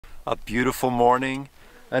A beautiful morning,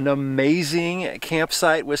 an amazing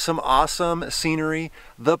campsite with some awesome scenery,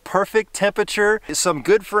 the perfect temperature, some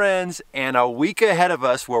good friends, and a week ahead of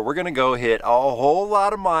us where we're gonna go hit a whole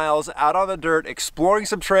lot of miles out on the dirt, exploring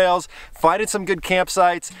some trails, finding some good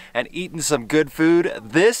campsites, and eating some good food.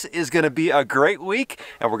 This is gonna be a great week,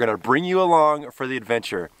 and we're gonna bring you along for the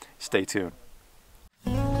adventure. Stay tuned.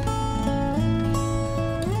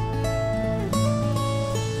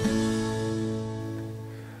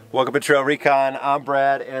 Welcome to TrailRecon. I'm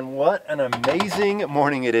Brad, and what an amazing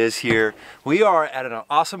morning it is here. We are at an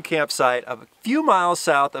awesome campsite a few miles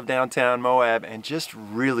south of downtown Moab and just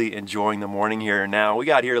really enjoying the morning here. Now, we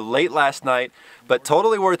got here late last night, but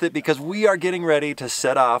totally worth it because we are getting ready to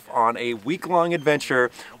set off on a week-long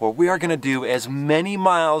adventure where we are going to do as many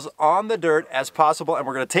miles on the dirt as possible, and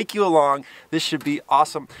we're going to take you along. This should be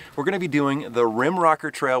awesome. We're going to be doing the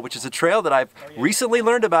Rimrocker Trail, which is a trail that I've recently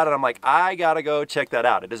learned about, and I'm like, I gotta go check that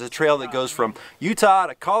out. It is a trail that goes from Utah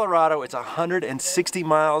to Colorado. It's 160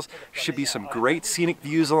 miles. Should be some great scenic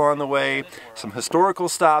views along the way, some historical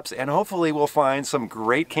stops, and hopefully we'll find some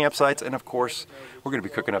great campsites. And of course, we're gonna be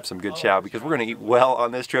cooking up some good chow because we're gonna eat well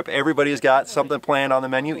on this trip. Everybody's got something planned on the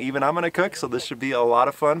menu. Even I'm gonna cook, so this should be a lot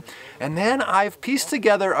of fun. And then I've pieced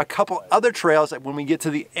together a couple other trails that when we get to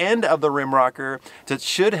the end of the Rimrocker that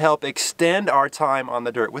should help extend our time on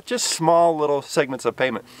the dirt with just small little segments of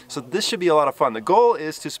pavement. So this should be a lot of fun. The goal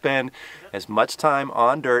is to spend as much time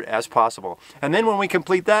on dirt as possible. And then when we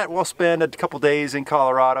complete that, we'll spend a couple days in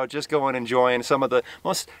Colorado just going enjoying some of the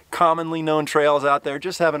most commonly known trails out there,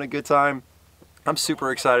 just having a good time. I'm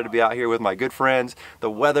super excited to be out here with my good friends. The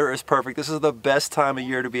weather is perfect. This is the best time of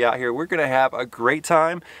year to be out here. We're gonna have a great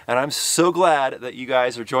time, and I'm so glad that you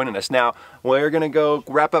guys are joining us. Now, we're gonna go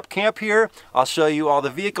wrap up camp here. I'll show you all the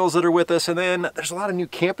vehicles that are with us, and then there's a lot of new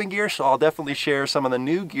camping gear, so I'll definitely share some of the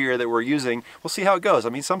new gear that we're using. We'll see how it goes. I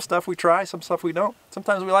mean, some stuff we try, some stuff we don't.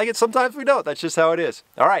 Sometimes we like it, sometimes we don't. That's just how it is.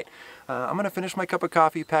 All right, I'm gonna finish my cup of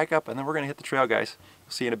coffee, pack up, and then we're gonna hit the trail, guys.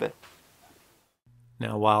 We'll see you in a bit.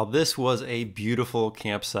 Now, while this was a beautiful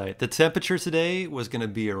campsite, the temperature today was going to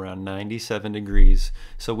be around 97 degrees.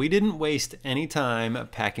 So we didn't waste any time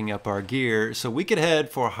packing up our gear so we could head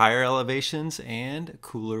for higher elevations and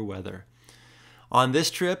cooler weather. On this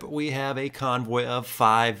trip, we have a convoy of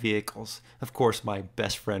 5 vehicles. Of course, my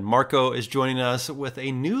best friend Marco is joining us with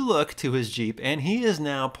a new look to his Jeep, and he is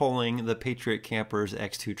now pulling the Patriot Camper's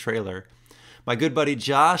X2 trailer. My good buddy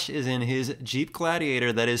Josh is in his Jeep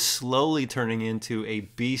Gladiator that is slowly turning into a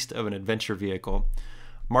beast of an adventure vehicle.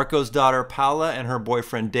 Marco's daughter Paula and her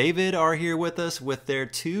boyfriend David are here with us with their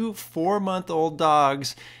 2 4-month-old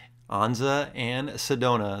dogs, Anza and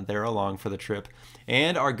Sedona. They're along for the trip.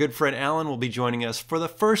 And our good friend Alan will be joining us for the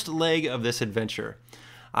first leg of this adventure.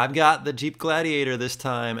 I've got the Jeep Gladiator this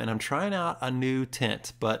time, and I'm trying out a new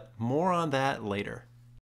tent, but more on that later.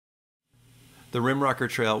 The Rimrocker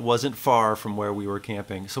Trail wasn't far from where we were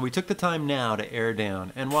camping, so we took the time now to air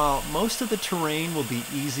down. And while most of the terrain will be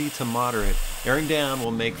easy to moderate, airing down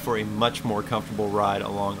will make for a much more comfortable ride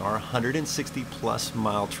along our 160+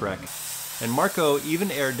 mile trek. And Marco even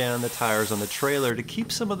aired down the tires on the trailer to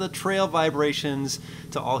keep some of the trail vibrations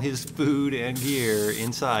to all his food and gear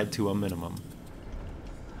inside to a minimum.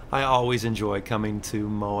 I always enjoy coming to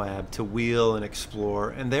Moab to wheel and explore,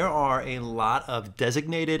 and there are a lot of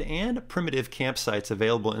designated and primitive campsites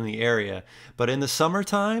available in the area, but in the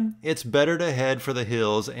summertime, it's better to head for the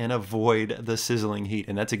hills and avoid the sizzling heat,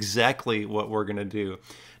 and that's exactly what we're gonna do.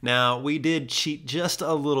 Now, we did cheat just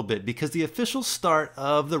a little bit because the official start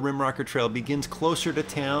of the Rimrocker Trail begins closer to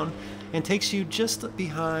town and takes you just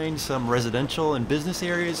behind some residential and business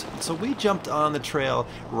areas. So we jumped on the trail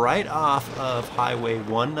right off of Highway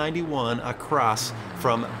 191 across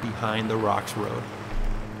from Behind the Rocks Road.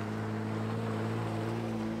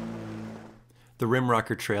 The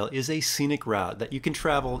Rimrocker Trail is a scenic route that you can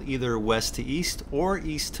travel either west to east or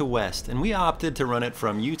east to west, and we opted to run it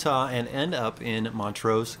from Utah and end up in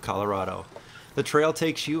Montrose, Colorado. The trail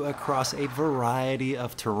takes you across a variety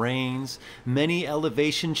of terrains, many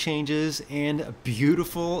elevation changes, and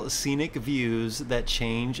beautiful scenic views that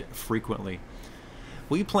change frequently.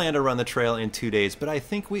 We planned to run the trail in 2 days, but I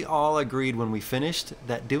think we all agreed when we finished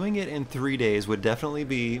that doing it in 3 days would definitely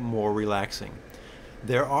be more relaxing.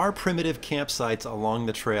 There are primitive campsites along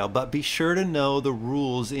the trail, but be sure to know the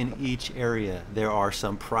rules in each area. There are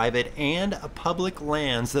some private and public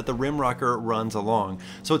lands that the Rimrocker runs along,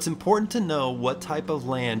 so it's important to know what type of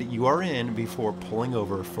land you are in before pulling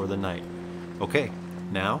over for the night. Okay,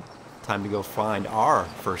 now time to go find our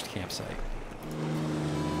first campsite.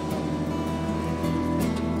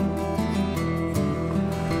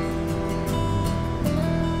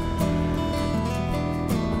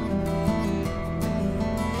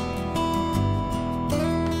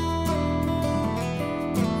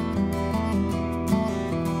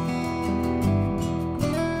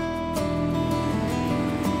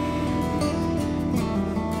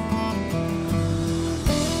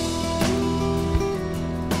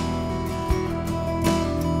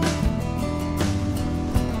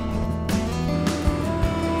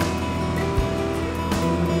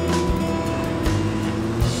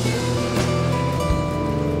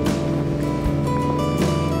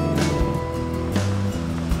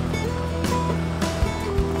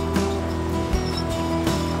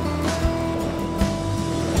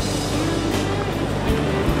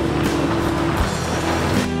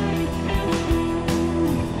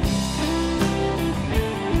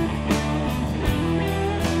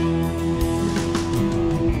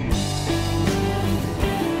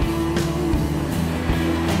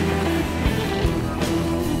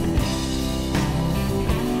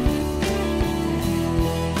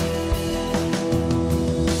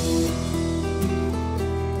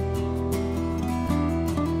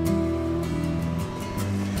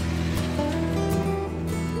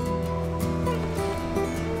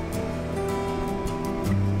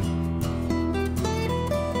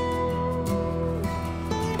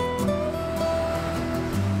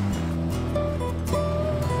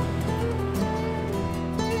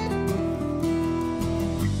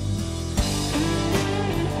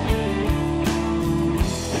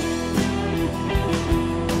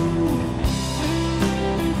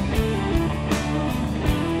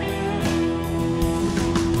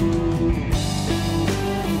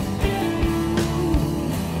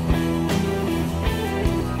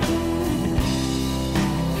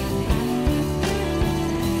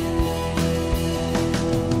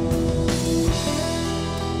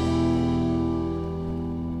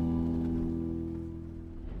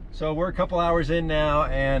 So we're a couple hours in now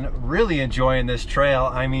and really enjoying this trail.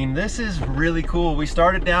 I mean, this is really cool. We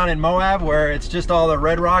started down in Moab where it's just all the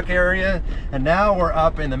red rock area, and now we're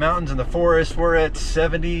up in the mountains and the forest. We're at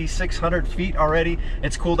 7,600 feet already.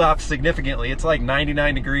 It's cooled off significantly. It's like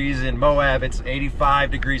 99 degrees in Moab. It's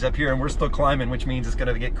 85 degrees up here, and we're still climbing, which means it's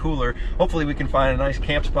gonna get cooler. Hopefully we can find a nice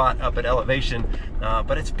camp spot up at elevation.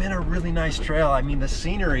 But it's been a really nice trail. I mean, the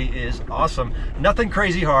scenery is awesome. Nothing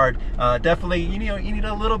crazy hard. Definitely, you need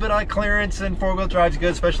a little bit of clearance, and four-wheel drive's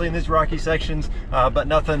good, especially in these rocky sections, but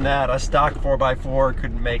nothing that a stock 4x4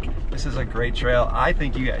 couldn't make. This is a great trail. I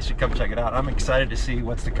think you guys should come check it out. I'm excited to see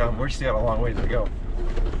what's to come. We still have a long ways to go.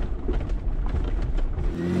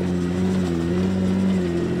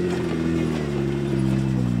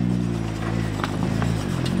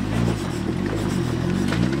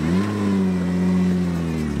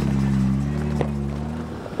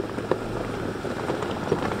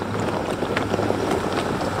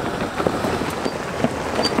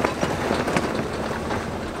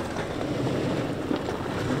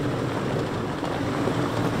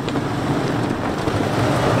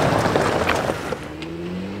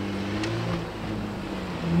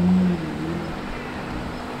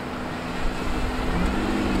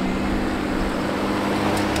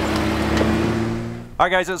 All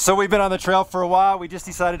right guys, so we've been on the trail for a while. We just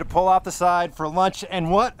decided to pull off the side for lunch, and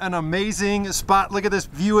what an amazing spot. Look at this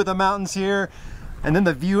view of the mountains here, and then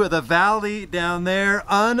the view of the valley down there.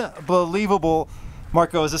 Unbelievable.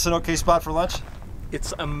 Marco, is this an okay spot for lunch?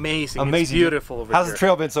 It's amazing. Amazing. It's beautiful over here. How's the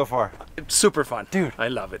trail been so far? It's super fun. Dude, I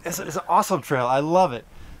love it. It's an awesome trail. I love it.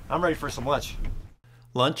 I'm ready for some lunch.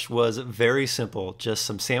 Lunch was very simple, just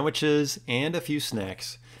some sandwiches and a few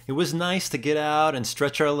snacks. It was nice to get out and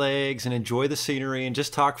stretch our legs and enjoy the scenery and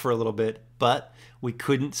just talk for a little bit, but we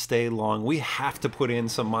couldn't stay long. We have to put in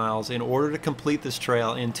some miles in order to complete this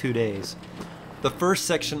trail in 2 days. The first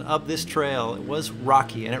section of this trail was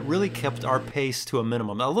rocky, and it really kept our pace to a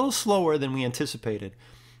minimum, a little slower than we anticipated.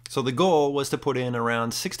 So the goal was to put in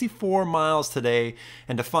around 64 miles today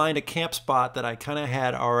and to find a camp spot that I kind of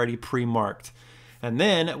had already pre-marked. And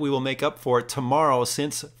then we will make up for it tomorrow,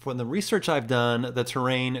 since from the research I've done, the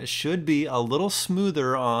terrain should be a little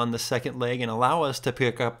smoother on the second leg and allow us to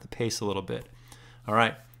pick up the pace a little bit. All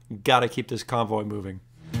right, gotta keep this convoy moving.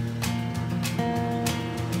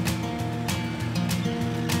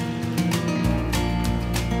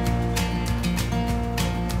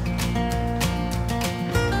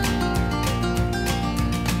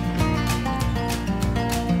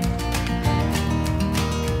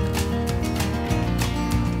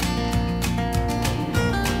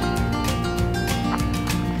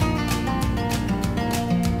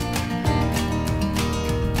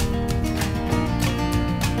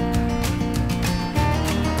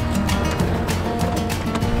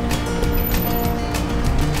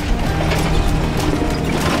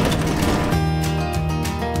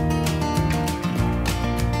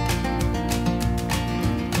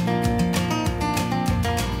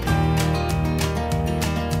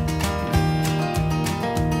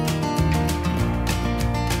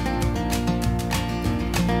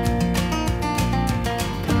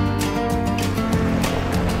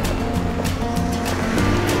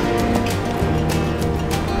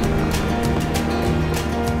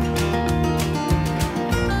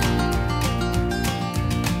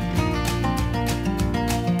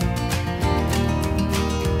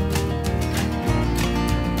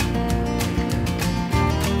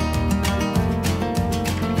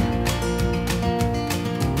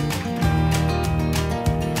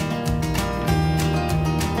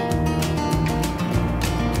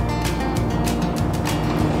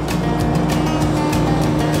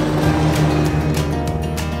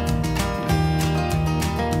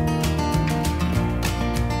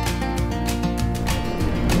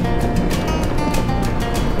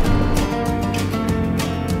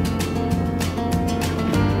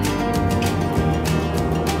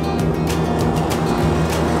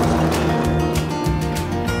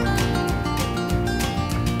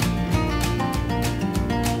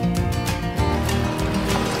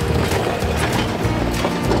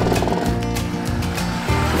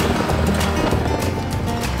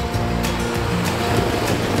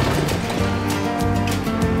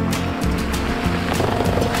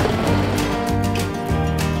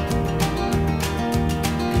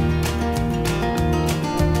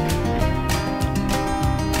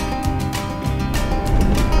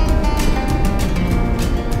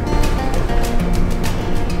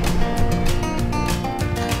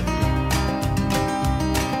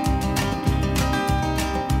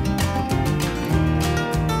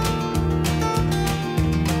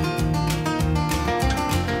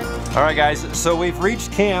 All right guys, so we've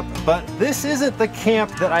reached camp, but this isn't the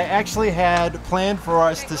camp that I actually had planned for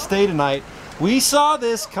us to stay tonight. We saw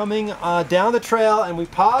this coming down the trail and we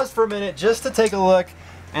paused for a minute just to take a look,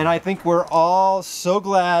 and I think we're all so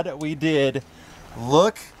glad we did.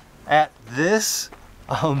 Look at this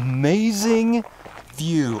amazing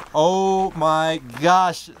view. Oh my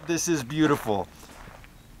gosh, this is beautiful.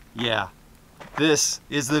 Yeah, this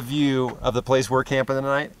is the view of the place we're camping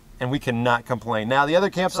tonight, and we cannot complain. Now the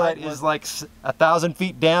other campsite is like 1,000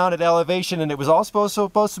 feet down at elevation, and it was all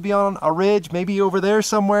supposed to be on a ridge, maybe over there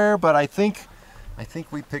somewhere, but I think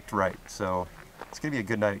we picked right, so it's gonna be a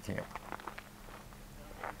good night at camp.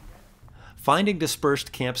 Finding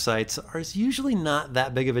dispersed campsites is usually not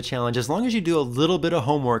that big of a challenge as long as you do a little bit of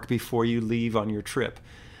homework before you leave on your trip.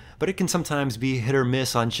 But it can sometimes be hit or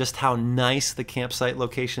miss on just how nice the campsite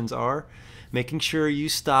locations are. Making sure you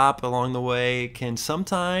stop along the way can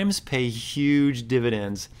sometimes pay huge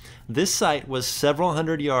dividends. This site was several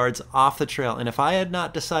hundred yards off the trail, and if I had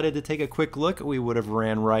not decided to take a quick look, we would have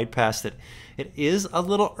ran right past it. It is a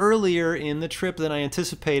little earlier in the trip than I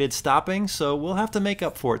anticipated stopping, so we'll have to make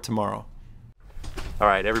up for it tomorrow. All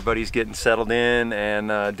right, everybody's getting settled in,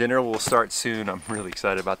 and dinner will start soon. I'm really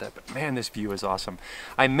excited about that, but man, this view is awesome.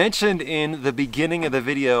 I mentioned in the beginning of the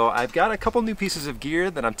video, I've got a couple new pieces of gear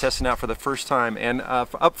that I'm testing out for the first time, and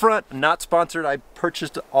up front, not sponsored, I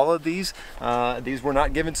purchased all of these. These were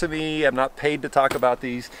not given to me. I'm not paid to talk about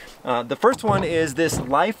these. The first one is this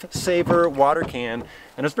Lifesaver water can.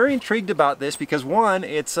 And I was very intrigued about this because one,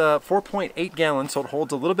 it's 4.8 gallons, so it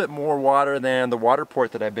holds a little bit more water than the water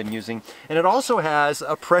port that I've been using. And it also has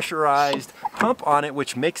a pressurized pump on it,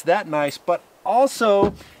 which makes that nice, but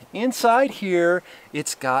also inside here,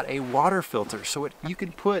 it's got a water filter. So you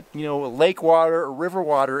can put, you know, lake water or river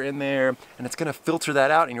water in there, and it's gonna filter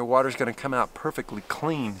that out and your water's gonna come out perfectly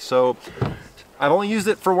clean. So I've only used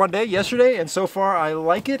it for one day, yesterday, and so far I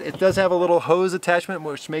like it. It does have a little hose attachment,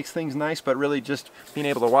 which makes things nice, but really just being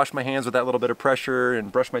able to wash my hands with that little bit of pressure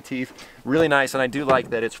and brush my teeth, really nice. And I do like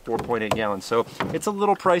that it's 4.8 gallons. So it's a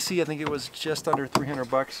little pricey. I think it was just under 300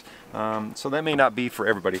 bucks. So that may not be for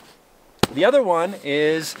everybody. The other one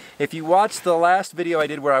is, if you watched the last video I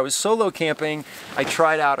did where I was solo camping, I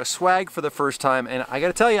tried out a swag for the first time, and I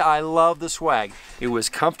gotta tell you, I love the swag. It was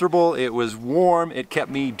comfortable, it was warm, it kept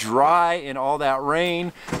me dry in all that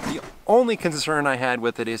rain. The only concern I had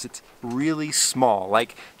with it is it's really small.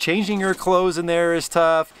 Like, changing your clothes in there is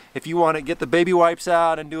tough. If you want to get the baby wipes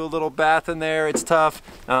out and do a little bath in there, it's tough.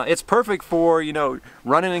 It's perfect for, you know,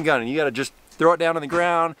 running and gunning. You gotta just throw it down on the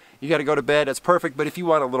ground, you got to go to bed, that's perfect. But if you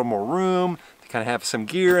want a little more room to kind of have some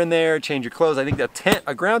gear in there, change your clothes, I think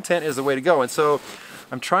a ground tent is the way to go. And so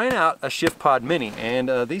I'm trying out a Shift Pod Mini,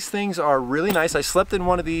 and these things are really nice. I slept in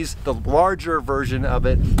one of these, the larger version of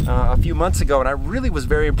it, a few months ago, and I really was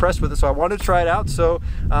very impressed with it, so I wanted to try it out. So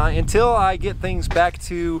until I get things back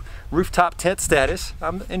to rooftop tent status,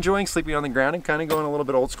 I'm enjoying sleeping on the ground and kind of going a little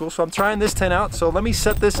bit old school. So I'm trying this tent out, so let me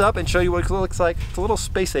set this up and show you what it looks like. It's a little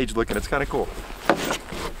space age looking, it's kind of cool.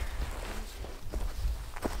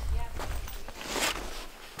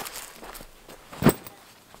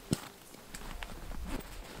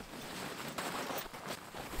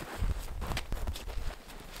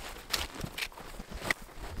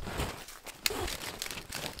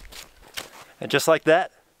 And just like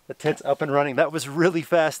that, the tent's up and running. That was really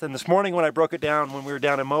fast. And this morning when I broke it down, when we were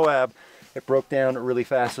down in Moab, it broke down really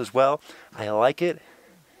fast as well. I like it.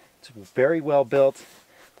 It's very well built.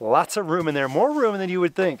 Lots of room in there, more room than you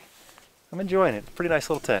would think. I'm enjoying it. Pretty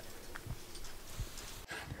nice little tent.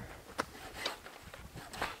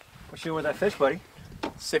 What you doing with that fish, buddy?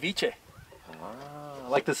 Ceviche.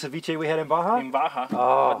 Like the ceviche we had in Baja? In Baja.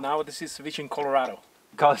 Oh. But now this is ceviche in Colorado.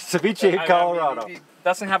 Ceviche in Colorado. It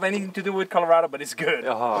doesn't have anything to do with Colorado, but it's good.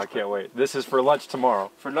 Oh, I can't wait. This is for lunch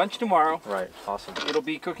tomorrow. For lunch tomorrow. Right, awesome. It'll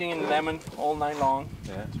be cooking in lemon all night long.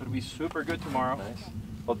 Yeah. So it'll be super good tomorrow. Nice.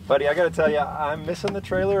 Well, buddy, I gotta tell you, I'm missing the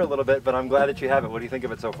trailer a little bit, but I'm glad that you have it. What do you think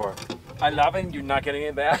of it so far? I love it. You're not getting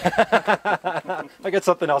it back. I got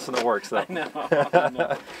something else in the works, though.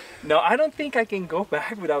 No. No, I don't think I can go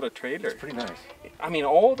back without a trailer. It's pretty nice. I mean,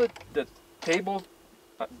 all the table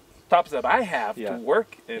tops that I have to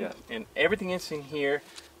work, and everything is in here.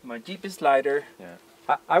 My Jeep is lighter.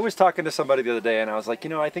 Yeah. I was talking to somebody the other day, and I was like, you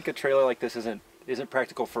know, I think a trailer like this isn't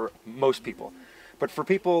practical for most people, but for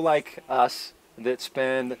people like us that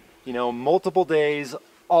spend, you know, multiple days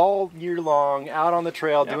all year long out on the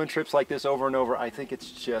trail doing trips like this over and over, I think it's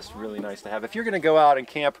just really nice to have. If you're going to go out and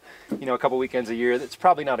camp, you know, a couple weekends a year, that's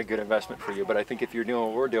probably not a good investment for you. But I think if you're doing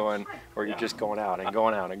what we're doing, where you're just going out and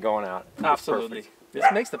going out and going out, absolutely, this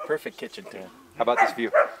makes the perfect kitchen too. How about this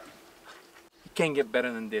view? can't get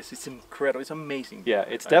better than this. It's incredible. It's amazing. Yeah,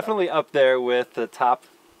 it's definitely up there with the top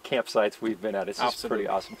campsites we've been at. It's just pretty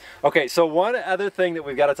awesome. Okay, so one other thing that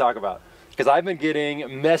we've got to talk about, because I've been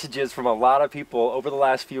getting messages from a lot of people over the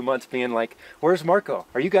last few months being like, where's Marco?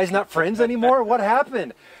 Are you guys not friends anymore? What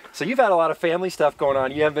happened? So you've had a lot of family stuff going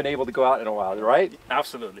on. You haven't been able to go out in a while, right?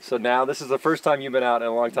 Absolutely. So now this is the first time you've been out in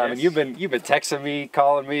a long time, Yes. and you've been texting me,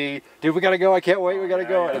 calling me, dude, we gotta go. I can't wait. We gotta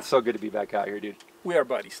go. And it's so good to be back out here, dude. We are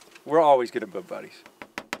buddies. We're always gonna be buddies.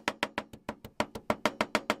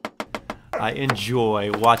 I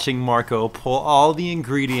enjoy watching Marco pull all the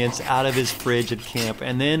ingredients out of his fridge at camp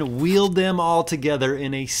and then wield them all together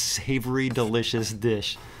in a savory, delicious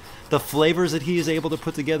dish. The flavors that he is able to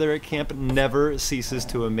put together at camp never ceases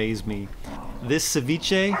to amaze me. This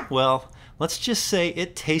ceviche, well, let's just say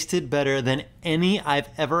it tasted better than any I've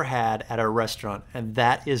ever had at a restaurant, and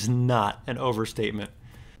that is not an overstatement.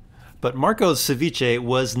 But Marco's ceviche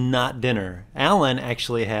was not dinner. Alan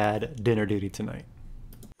actually had dinner duty tonight.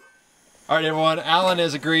 All right, everyone, Alan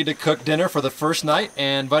has agreed to cook dinner for the first night,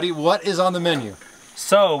 and buddy, what is on the menu?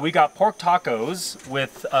 So we got pork tacos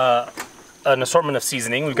with an assortment of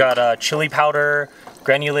seasoning. We've got chili powder,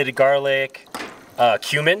 granulated garlic,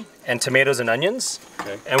 cumin, and tomatoes and onions.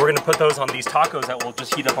 Okay. And we're gonna put those on these tacos that we'll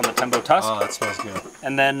just heat up on the tembo tusk. Oh, that smells good.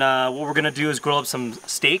 And then what we're gonna do is grill up some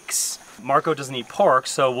steaks. Marco doesn't eat pork,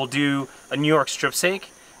 so we'll do a New York strip steak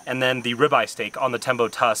and then the ribeye steak on the tembo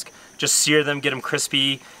tusk. Just sear them, get them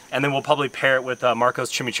crispy, and then we'll probably pair it with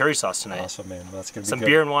Marco's chimichurri sauce tonight. Awesome, man. That's gonna be some good.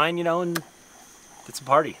 beer and wine, you know, and it's a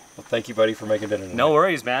party. Well, thank you, buddy, for making dinner tonight. No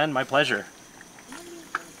worries, man. My pleasure.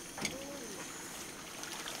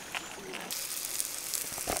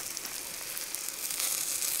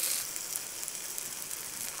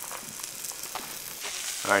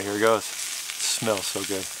 All right, here it goes. It smells so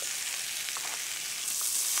good.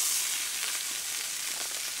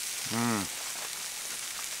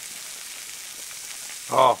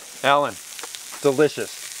 Oh, Alan,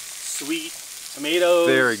 delicious. Sweet tomatoes.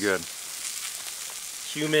 Very good.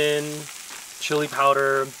 Cumin, chili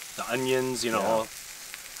powder, the onions, you know. Yeah.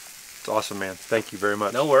 It's awesome, man. Thank you very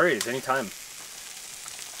much. No worries, anytime.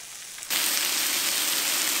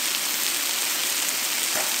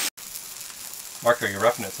 Marco, you're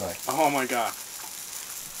roughing it tonight. Oh my God.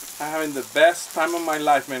 I'm having the best time of my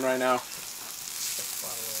life, man, right now.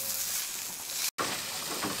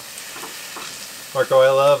 Marco, I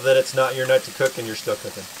love that it's not your night to cook and you're still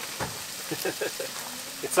cooking.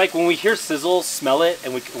 It's like when we hear sizzle, smell it,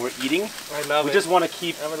 and we're eating. I love it. We just want to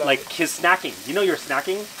keep, like, his snacking. You know, you're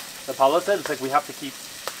snacking. That Pablo said. It's like we have to keep.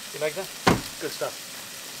 You like that? Good stuff.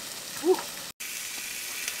 Woo.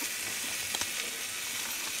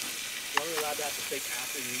 You're only allowed to have the steak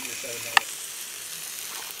after you eat your $7.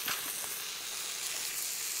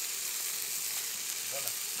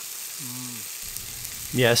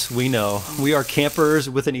 Yes, we know. We are campers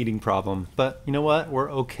with an eating problem, but you know what?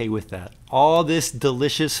 We're okay with that. All this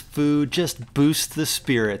delicious food just boosts the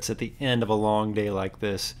spirits at the end of a long day like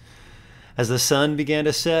this. As the sun began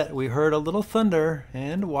to set, we heard a little thunder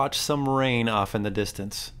and watched some rain off in the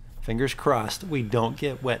distance. Fingers crossed we don't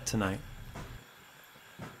get wet tonight.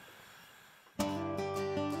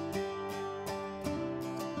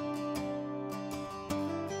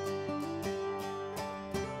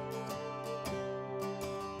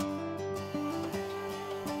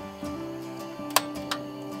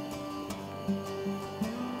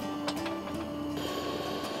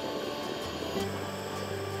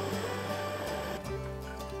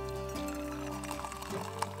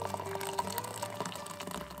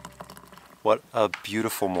 What a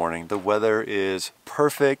beautiful morning. The weather is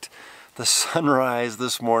perfect. The sunrise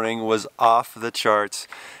this morning was off the charts.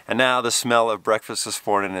 And now the smell of breakfast this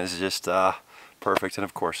morning is just perfect. And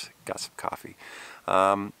of course, got some coffee.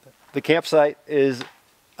 The campsite is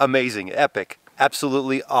amazing, epic,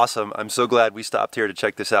 absolutely awesome. I'm so glad we stopped here to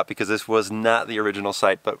check this out because this was not the original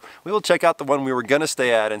site, but we will check out the one we were gonna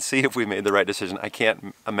stay at and see if we made the right decision. I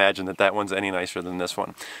can't imagine that that one's any nicer than this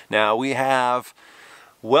one. Now we have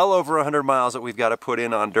well over 100 miles that we've got to put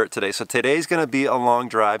in on dirt today. So today's going to be a long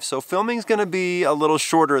drive. So filming's going to be a little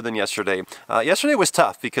shorter than yesterday. Yesterday was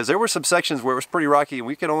tough because there were some sections where it was pretty rocky and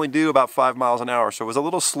we could only do about 5 miles an hour. So it was a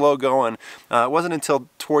little slow going. It wasn't until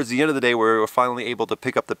towards the end of the day where we were finally able to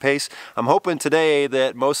pick up the pace. I'm hoping today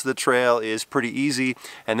that most of the trail is pretty easy,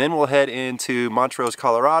 and then we'll head into Montrose,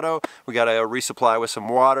 Colorado. We got to resupply with some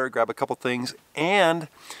water, grab a couple things, and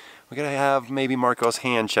we gotta have maybe Marco's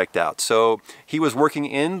hand checked out. So he was working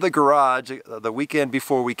in the garage the weekend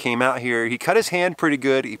before we came out here. He cut his hand pretty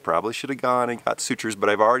good. He probably should have gone and got sutures, but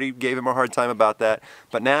I've already gave him a hard time about that.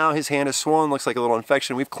 But now his hand is swollen, looks like a little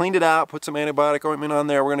infection. We've cleaned it out, put some antibiotic ointment on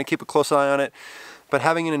there. We're gonna keep a close eye on it. But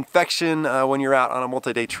having an infection when you're out on a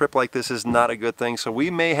multi-day trip like this is not a good thing. So we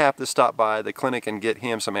may have to stop by the clinic and get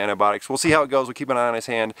him some antibiotics. We'll see how it goes. We'll keep an eye on his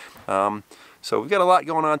hand. So we've got a lot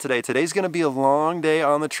going on today. Today's going to be a long day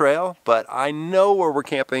on the trail, but I know where we're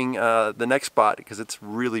camping the next spot because it's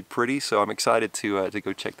really pretty. So I'm excited to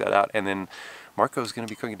go check that out. And then Marco's going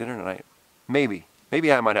to be cooking dinner tonight. Maybe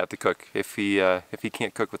I might have to cook if he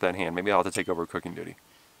can't cook with that hand. Maybe I'll have to take over cooking duty.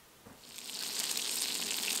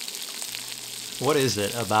 What is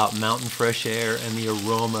it about mountain fresh air and the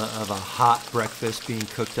aroma of a hot breakfast being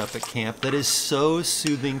cooked up at camp that is so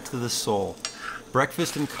soothing to the soul?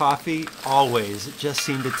 Breakfast and coffee always just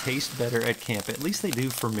seem to taste better at camp. At least they do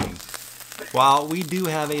for me. While we do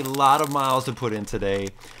have a lot of miles to put in today,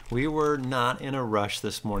 we were not in a rush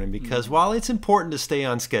this morning because while it's important to stay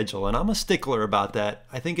on schedule, and I'm a stickler about that,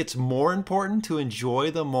 I think it's more important to enjoy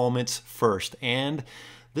the moments first. And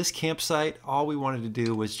this campsite, all we wanted to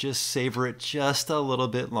do was just savor it just a little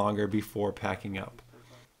bit longer before packing up.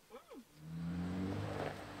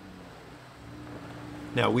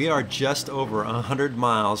 Now we are just over 100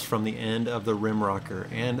 miles from the end of the Rimrocker,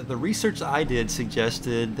 and the research I did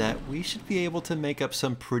suggested that we should be able to make up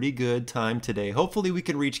some pretty good time today. Hopefully we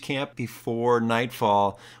can reach camp before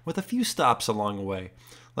nightfall with a few stops along the way.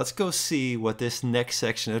 Let's go see what this next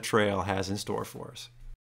section of trail has in store for us.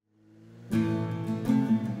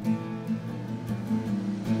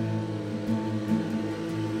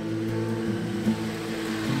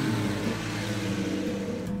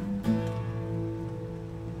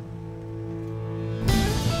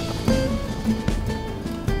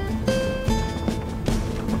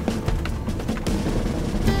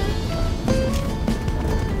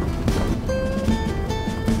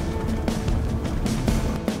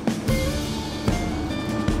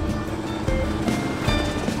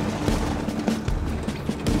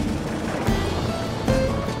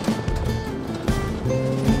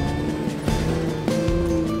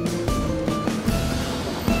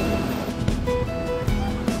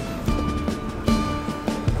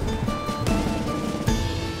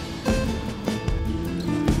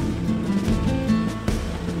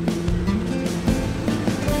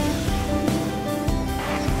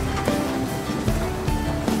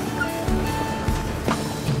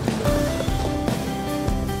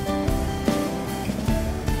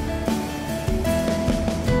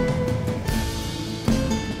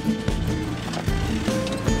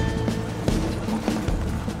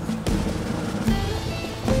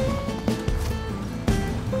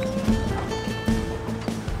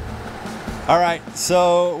 All right,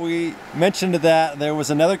 so we mentioned that there was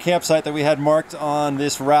another campsite that we had marked on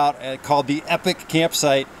this route called the Epic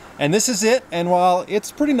Campsite, and this is it. And while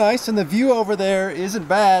it's pretty nice and the view over there isn't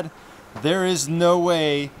bad, there is no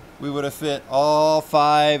way we would have fit all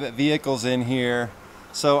 5 vehicles in here.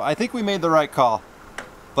 So I think we made the right call.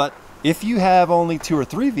 But if you have only 2 or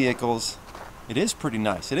 3 vehicles, it is pretty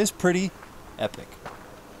nice. It is pretty epic.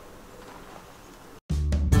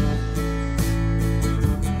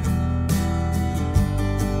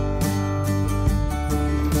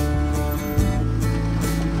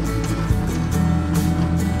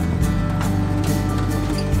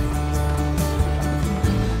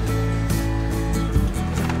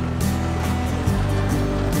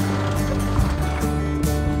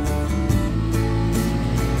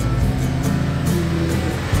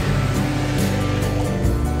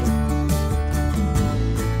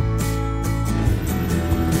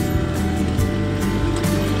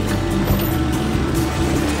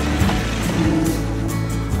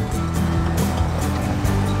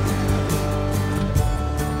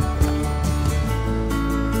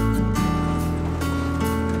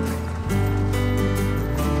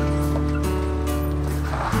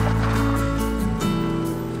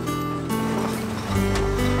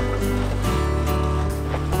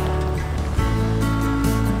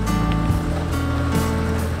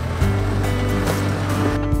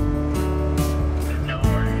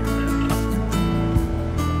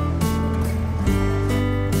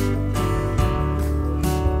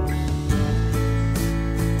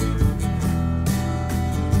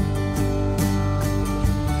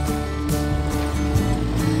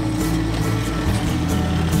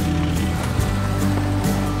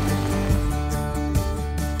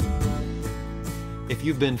 If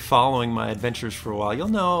you've been following my adventures for a while, you'll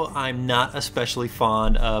know I'm not especially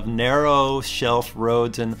fond of narrow shelf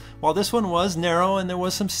roads, and while this one was narrow and there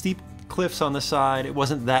was some steep cliffs on the side. It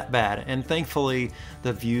wasn't that bad, and thankfully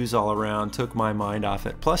the views all around took my mind off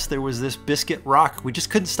it. Plus there was this biscuit rock we just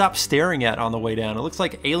couldn't stop staring at on the way down. It looks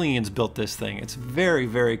like aliens built this thing. It's very,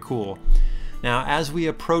 very cool. Now, as we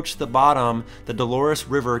approached the bottom, the Dolores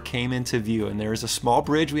River came into view, and there is a small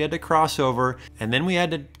bridge we had to cross over, and then we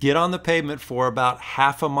had to get on the pavement for about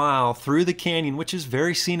half a mile through the canyon, which is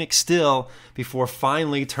very scenic still, before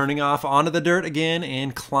finally turning off onto the dirt again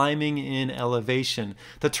and climbing in elevation.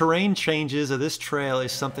 The terrain changes of this trail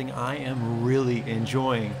is something I am really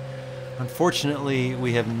enjoying. Unfortunately,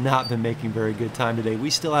 we have not been making very good time today.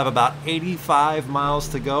 We still have about 85 miles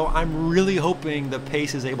to go. I'm really hoping the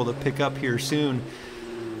pace is able to pick up here soon.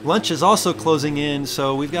 Lunch is also closing in,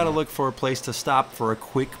 so we've got to look for a place to stop for a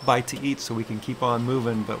quick bite to eat so we can keep on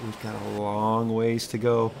moving, but we've got a long ways to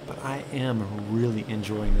go. But I am really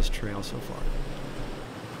enjoying this trail so far.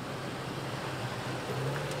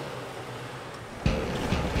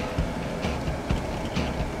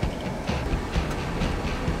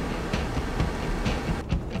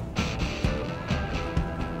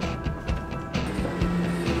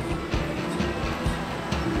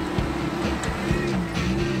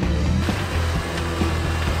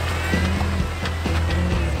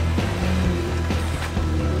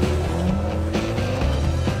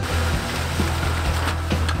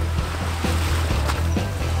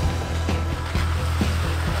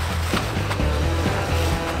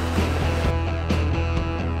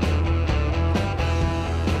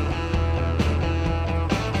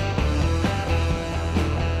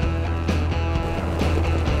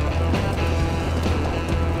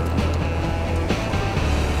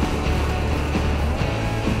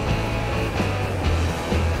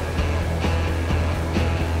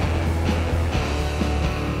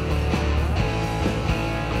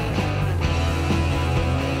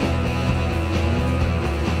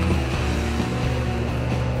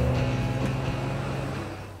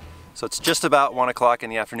 So it's just about 1 o'clock in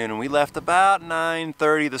the afternoon, and we left about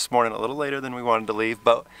 9:30 this morning, a little later than we wanted to leave,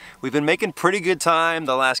 but we've been making pretty good time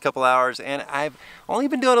the last couple hours, and I've only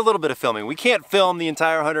been doing a little bit of filming. We can't film the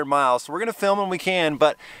entire 100 miles, so we're gonna film when we can,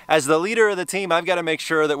 but as the leader of the team, I've got to make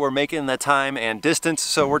sure that we're making the time and distance,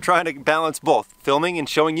 so we're trying to balance both, filming and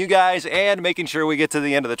showing you guys, and making sure we get to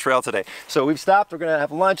the end of the trail today. So we've stopped, we're gonna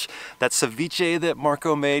have lunch. That ceviche that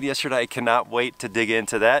Marco made yesterday, I cannot wait to dig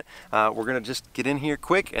into that. We're gonna just get in here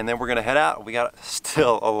quick, and then we're gonna head out. We got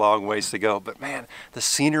still a long ways to go, but man, the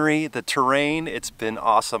scenery, the terrain, it's been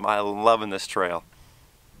awesome. I'm loving this trail.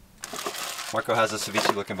 Marco, how's the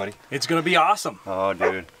ceviche looking, buddy? It's gonna be awesome. Oh,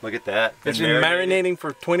 dude, look at that. It's been marinating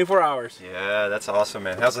for 24 hours. Yeah, that's awesome,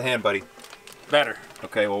 man. How's the hand, buddy? Better.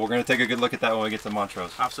 Okay, well, we're gonna take a good look at that when we get to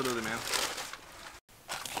Montrose. Absolutely, man.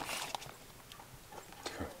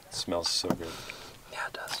 It smells so good. Yeah,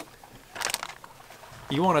 it does.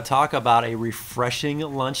 You want to talk about a refreshing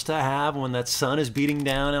lunch to have when that sun is beating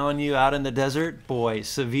down on you out in the desert? Boy,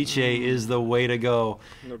 ceviche is the way to go.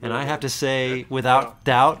 And I have to say, without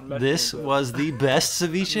doubt, this was the best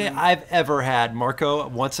ceviche I've ever had. Marco,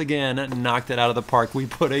 once again, knocked it out of the park. We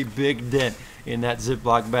put a big dent in that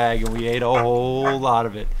Ziploc bag, and we ate a whole lot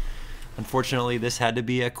of it. Unfortunately, this had to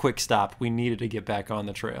be a quick stop. We needed to get back on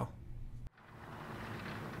the trail.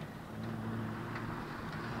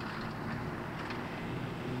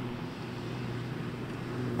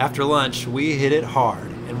 After lunch, we hit it hard,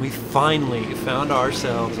 and we finally found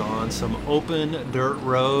ourselves on some open dirt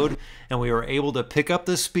road, and we were able to pick up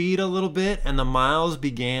the speed a little bit, and the miles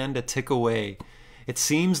began to tick away. It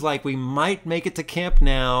seems like we might make it to camp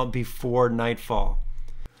now before nightfall.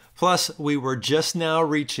 Plus, we were just now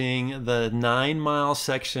reaching the 9-mile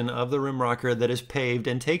section of the Rimrocker that is paved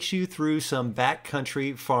and takes you through some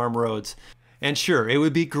backcountry farm roads. And sure, it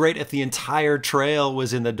would be great if the entire trail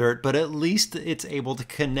was in the dirt, but at least it's able to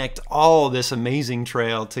connect all this amazing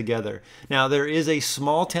trail together. Now, there is a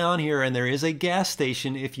small town here, and there is a gas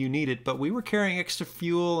station if you need it, but we were carrying extra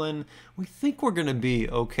fuel, and we think we're gonna be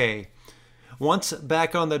okay. Once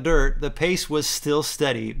back on the dirt, the pace was still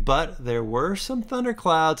steady, but there were some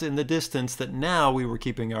thunderclouds in the distance that now we were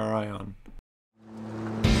keeping our eye on.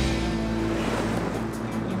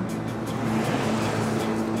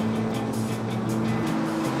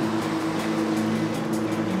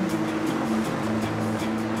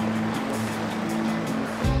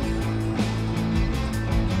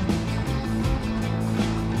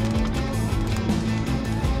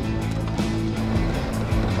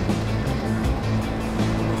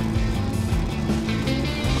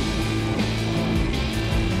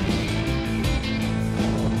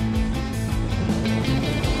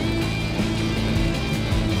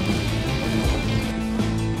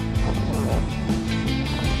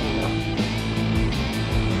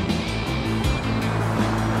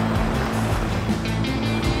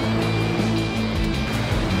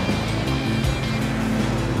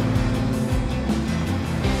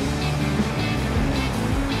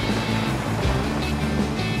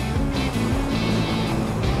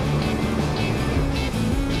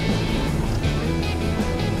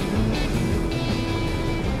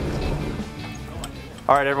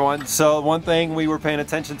 All right, everyone, so one thing we were paying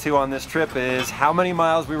attention to on this trip is how many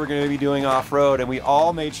miles we were going to be doing off-road, and we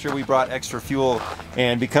all made sure we brought extra fuel.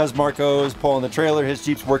 And because Marco's pulling the trailer, his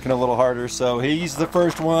Jeep's working a little harder, so he's the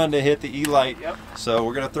first one to hit the E-Light. Yep. So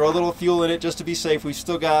we're going to throw a little fuel in it just to be safe. We've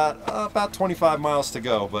still got about 25 miles to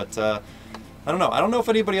go, but I don't know. I don't know if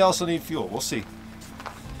anybody else will need fuel. We'll see.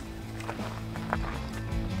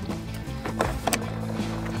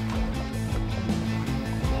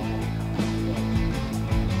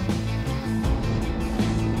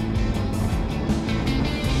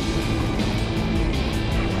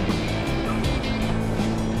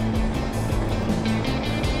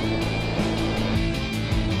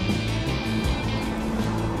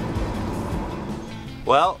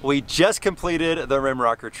 Well, we just completed the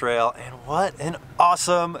Rimrocker Trail, and what an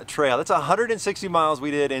awesome trail. That's 160 miles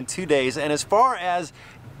we did in 2 days, and as far as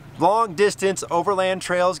long distance overland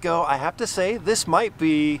trails go, I have to say this might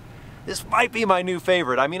be my new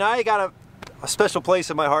favorite. I mean, I got a special place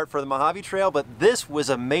in my heart for the Mojave Trail, but this was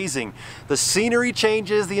amazing. The scenery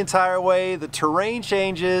changes the entire way, the terrain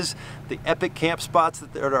changes, the epic camp spots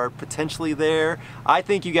that are potentially there. I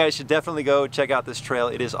think you guys should definitely go check out this trail.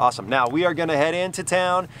 It is awesome. Now we are gonna head into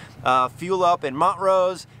town, fuel up in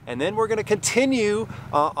Montrose, and then we're gonna continue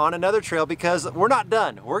on another trail because we're not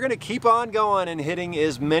done. We're gonna keep on going and hitting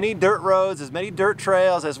as many dirt roads, as many dirt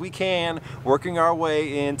trails as we can, working our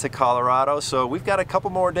way into Colorado. So we've got a couple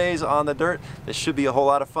more days on the dirt. This should be a whole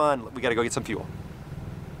lot of fun. We gotta go get some fuel.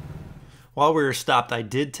 While we were stopped, I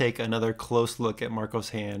did take another close look at Marco's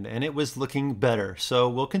hand, and it was looking better. So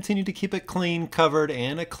we'll continue to keep it clean, covered,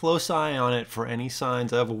 and a close eye on it for any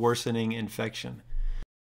signs of worsening infection.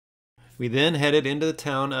 We then headed into the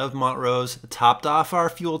town of Montrose, topped off our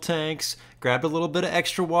fuel tanks, grabbed a little bit of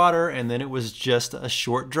extra water, and then it was just a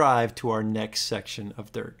short drive to our next section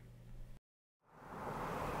of dirt.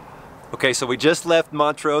 Okay, so we just left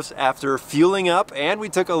Montrose after fueling up, and we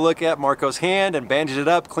took a look at Marco's hand and bandaged it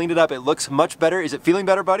up, cleaned it up. It looks much better. Is it feeling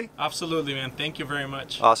better, buddy? Absolutely, man. Thank you very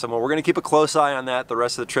much. Awesome. Well, we're going to keep a close eye on that the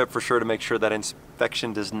rest of the trip for sure to make sure that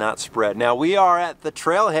infection does not spread. Now, we are at the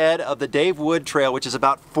trailhead of the Dave Wood Trail, which is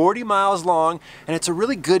about 40 miles long, and it's a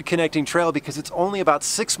really good connecting trail because it's only about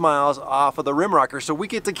 6 miles off of the Rimrocker, so we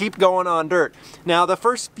get to keep going on dirt. Now, the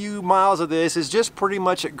first few miles of this is just pretty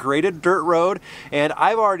much a graded dirt road, and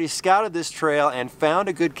I've already scouted this trail and found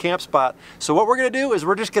a good camp spot. So what we're going to do is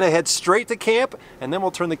we're just going to head straight to camp, and then we'll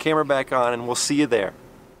turn the camera back on and we'll see you there.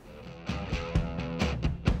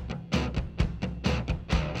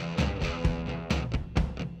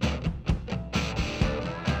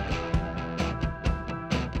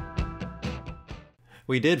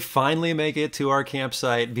 We did finally make it to our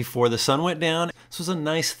campsite before the sun went down. This was a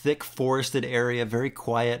nice thick forested area, very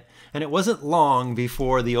quiet, and it wasn't long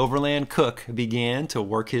before the overland cook began to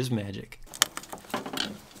work his magic.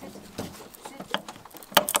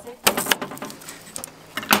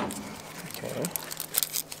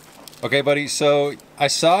 Okay, buddy, so I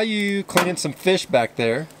saw you cleaning some fish back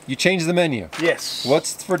there. You changed the menu. Yes.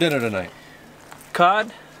 What's for dinner tonight?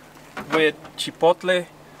 Cod with chipotle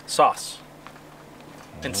sauce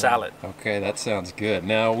and salad. Okay, that sounds good.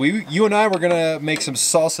 Now, you and I were gonna make some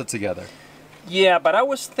salsa together. Yeah, but I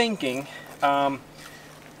was thinking,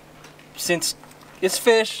 since it's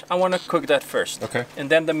fish, I want to cook that first. Okay.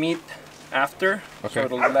 And then the meat after, okay, so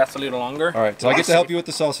it'll last a little longer. All right, so I get to help you with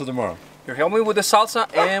the salsa tomorrow. You're helping me with the salsa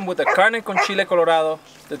and with the carne con chile colorado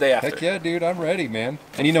the day after. Heck yeah, dude, I'm ready, man.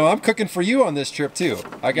 And you know, I'm cooking for you on this trip too.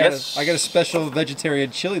 I got a special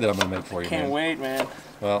vegetarian chili that I'm gonna make for you, Can't wait, man.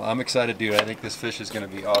 Well, I'm excited, dude. I think this fish is gonna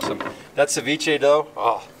be awesome. That ceviche though,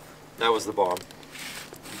 oh, that was the bomb.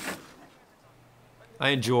 I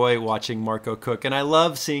enjoy watching Marco cook, and I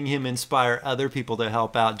love seeing him inspire other people to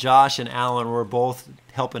help out. Josh and Alan were both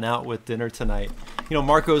helping out with dinner tonight. You know,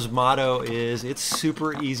 Marco's motto is, it's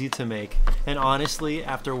super easy to make. And honestly,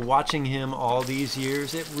 after watching him all these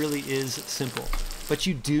years, it really is simple. But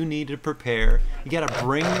you do need to prepare. You gotta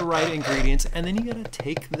bring the right ingredients, and then you gotta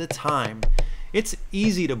take the time. It's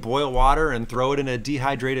easy to boil water and throw it in a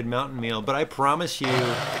dehydrated mountain meal, but I promise you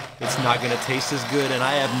it's not gonna taste as good, and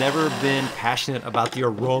I have never been passionate about the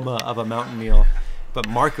aroma of a mountain meal. But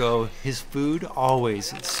Marco, his food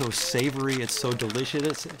always, it's so savory, it's so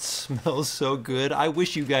delicious, it smells so good. I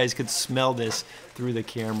wish you guys could smell this through the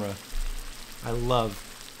camera. I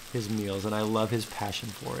love his meals and I love his passion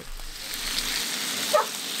for it.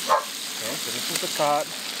 Okay, so this is the cod.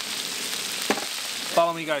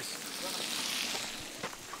 Follow me, guys.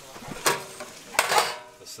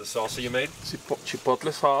 This is the salsa you made?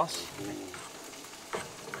 Chipotle sauce.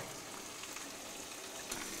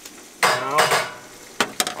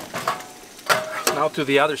 Now to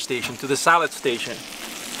the other station, to the salad station.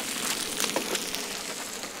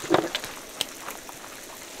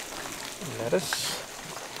 lettuce.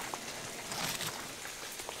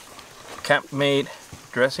 Camp-made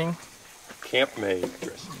dressing. Camp-made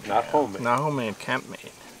dressing, not homemade. Not homemade,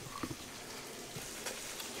 camp-made.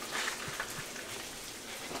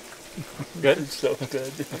 Good. It's so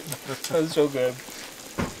good. That's so good.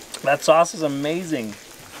 That sauce is amazing.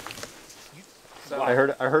 I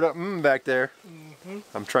heard a back there. Mm-hmm.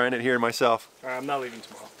 I'm trying it here myself. I'm not leaving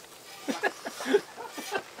tomorrow.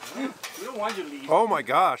 We don't want you to leave. Oh my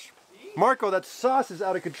gosh. Marco, that sauce is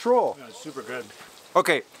out of control. Yeah, it's super good.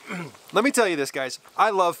 Okay, let me tell you this, guys.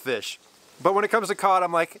 I love fish. But when it comes to cod,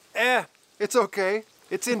 I'm like, it's okay.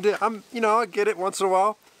 It's into, I get it once in a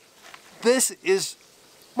while. This is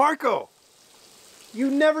Marco. You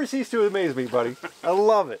never cease to amaze me, buddy. I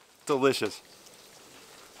love it. Delicious.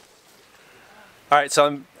 All right, so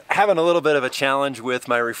I'm having a little bit of a challenge with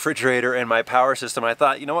my refrigerator and my power system. I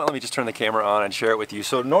thought, you know what, let me just turn the camera on and share it with you.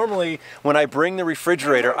 So normally when I bring the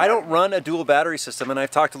refrigerator, I don't run a dual battery system, and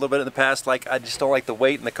I've talked a little bit in the past, like I just don't like the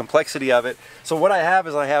weight and the complexity of it. So what I have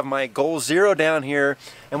is I have my Goal Zero down here,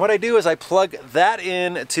 and what I do is I plug that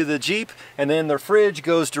in to the Jeep, and then the fridge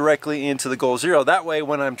goes directly into the Goal Zero. That way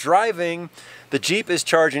when I'm driving, the Jeep is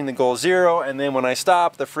charging the Goal Zero, and then when I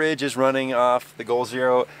stop, the fridge is running off the Goal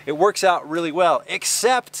Zero. It works out really well,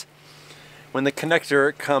 except when the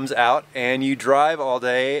connector comes out and you drive all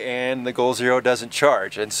day and the Goal Zero doesn't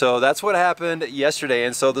charge. And so that's what happened yesterday.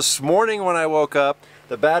 And so this morning when I woke up,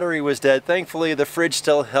 the battery was dead. Thankfully, the fridge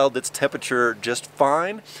still held its temperature just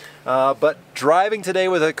fine. But driving today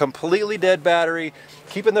with a completely dead battery,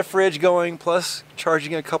 keeping the fridge going, plus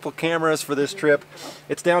charging a couple cameras for this trip,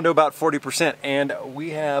 it's down to about 40%. And we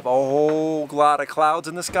have a whole lot of clouds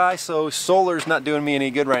in the sky, so solar's not doing me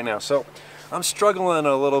any good right now. So I'm struggling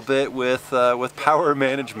a little bit with power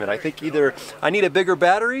management. I think either I need a bigger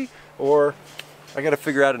battery or I got to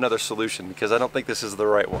figure out another solution, because I don't think this is the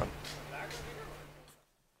right one.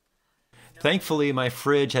 Thankfully, my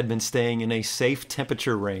fridge had been staying in a safe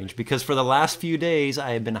temperature range, because for the last few days I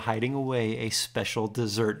had been hiding away a special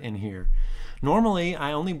dessert in here. Normally,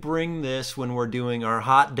 I only bring this when we're doing our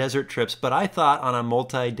hot desert trips, but I thought on a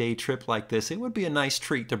multi-day trip like this, it would be a nice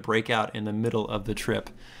treat to break out in the middle of the trip.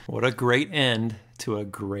 What a great end to a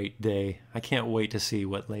great day. I can't wait to see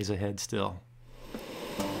what lays ahead still.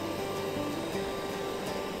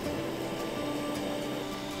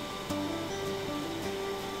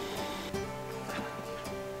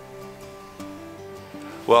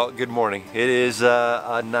 Well, good morning. It is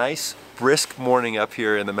a nice, brisk morning up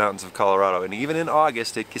here in the mountains of Colorado, and even in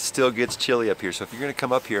August it still gets chilly up here. So if you're going to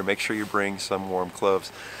come up here, make sure you bring some warm clothes.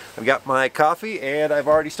 I've got my coffee, and I've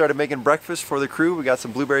already started making breakfast for the crew. We got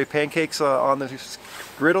some blueberry pancakes on the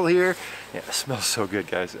griddle here. Yeah, it smells so good,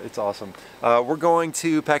 guys. It's awesome. We're going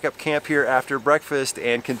to pack up camp here after breakfast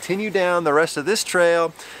and continue down the rest of this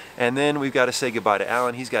trail. And then we've got to say goodbye to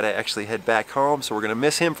Alan. He's got to actually head back home, so we're going to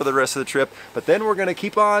miss him for the rest of the trip. But then we're going to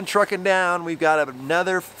keep on trucking down. We've got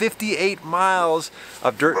another 58 miles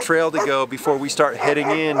of dirt trail to go before we start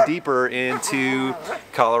heading in deeper into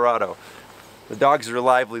Colorado. The dogs are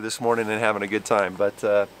lively this morning and having a good time,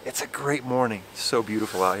 but it's a great morning. It's so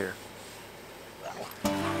beautiful out here.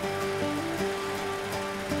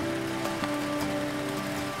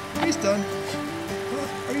 He's done.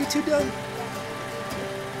 Huh? Are you two done?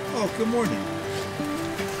 Oh, good morning.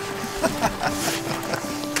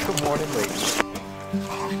 Good morning, ladies.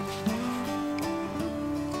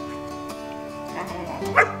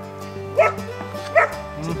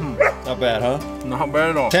 Not bad, huh? Not bad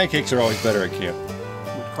at all. Pancakes are always better at camp.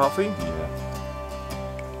 With coffee? Yeah.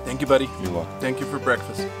 Thank you, buddy. You're welcome. Thank you for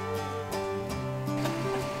breakfast.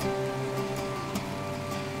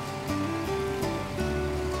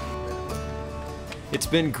 It's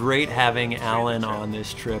been great having Alan on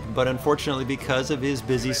this trip, but unfortunately because of his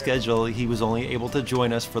busy schedule, he was only able to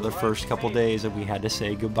join us for the first couple days, and we had to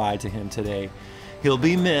say goodbye to him today. He'll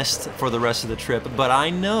be missed for the rest of the trip, but I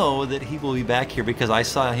know that he will be back here because I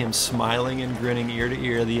saw him smiling and grinning ear to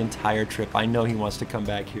ear the entire trip. I know he wants to come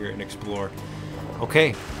back here and explore.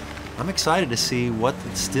 Okay, I'm excited to see what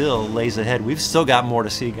still lays ahead. We've still got more to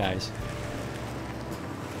see, guys.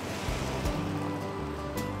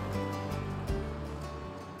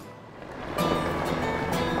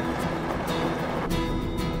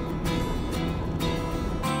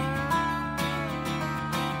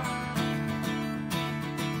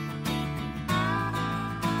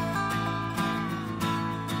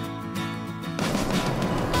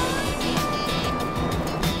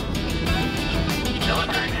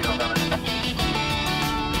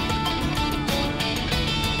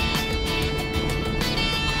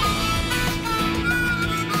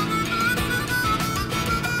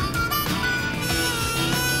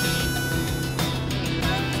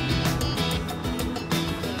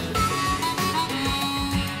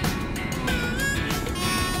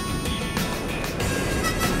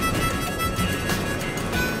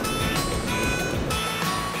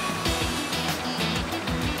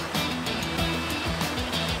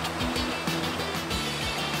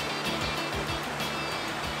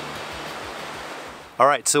 All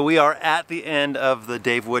right, so we are at the end of the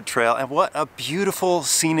Dave Wood Trail, and what a beautiful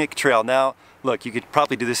scenic trail. Now, look, you could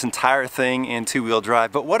probably do this entire thing in two-wheel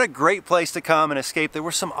drive, but what a great place to come and escape. There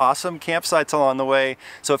were some awesome campsites along the way.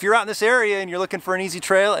 So if you're out in this area and you're looking for an easy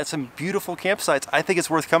trail and some beautiful campsites, I think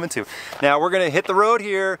it's worth coming to. Now we're gonna hit the road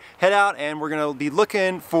here, head out, and we're gonna be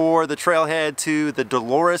looking for the trailhead to the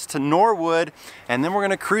Dolores to Norwood, and then we're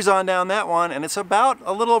gonna cruise on down that one, and it's about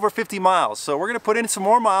a little over 50 miles. So we're gonna put in some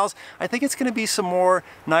more miles. I think it's gonna be some more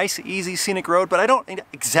nice, easy, scenic road, but I don't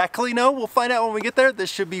exactly know. We'll find out when we get there.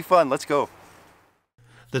 This should be fun. Let's go.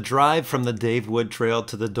 The drive from the Dave Wood Trail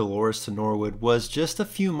to the Dolores to Norwood was just a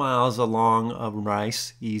few miles along a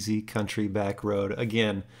nice, easy country back road.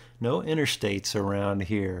 Again, no interstates around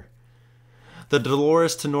here. The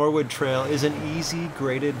Dolores to Norwood Trail is an easy,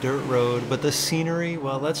 graded dirt road, but the scenery,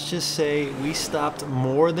 well, let's just say we stopped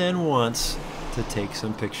more than once to take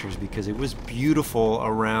some pictures because it was beautiful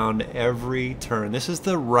around every turn. This is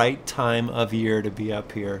the right time of year to be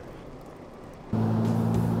up here.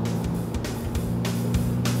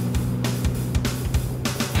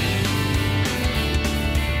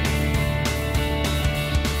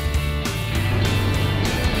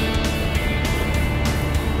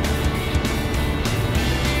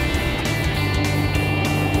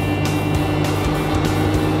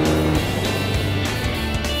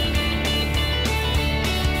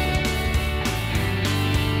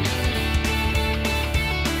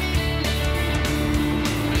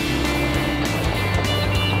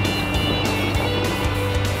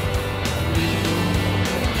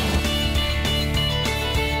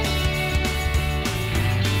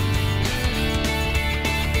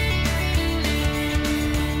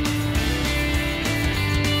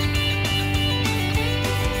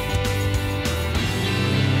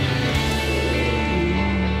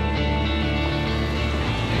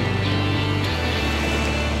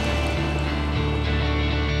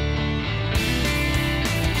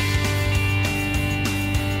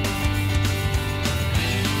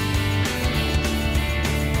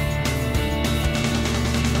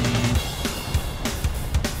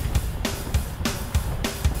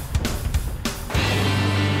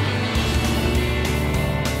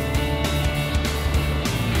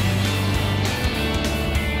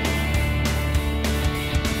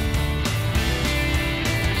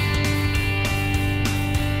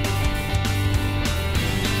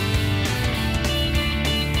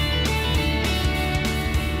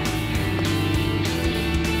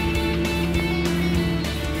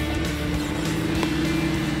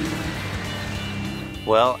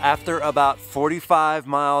 Well, after about 45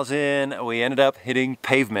 miles in, we ended up hitting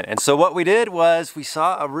pavement. And so what we did was we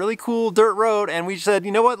saw a really cool dirt road and we said,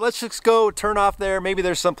 you know what, let's just go turn off there. Maybe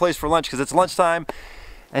there's some place for lunch because it's lunchtime.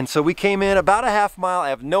 And so we came in about a half mile. I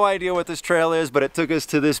have no idea what this trail is, but it took us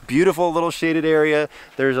to this beautiful little shaded area.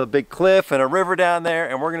 There's a big cliff and a river down there,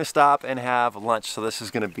 and we're gonna stop and have lunch. So this is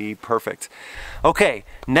gonna be perfect. Okay,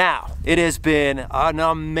 now it has been an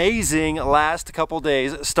amazing last couple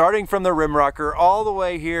days, starting from the Rimrocker all the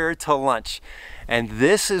way here to lunch. And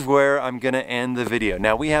this is where I'm gonna end the video.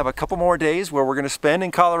 Now we have a couple more days where we're gonna spend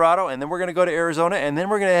in Colorado, and then we're gonna go to Arizona, and then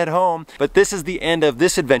we're gonna head home. But this is the end of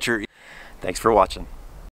this adventure. Thanks for watching.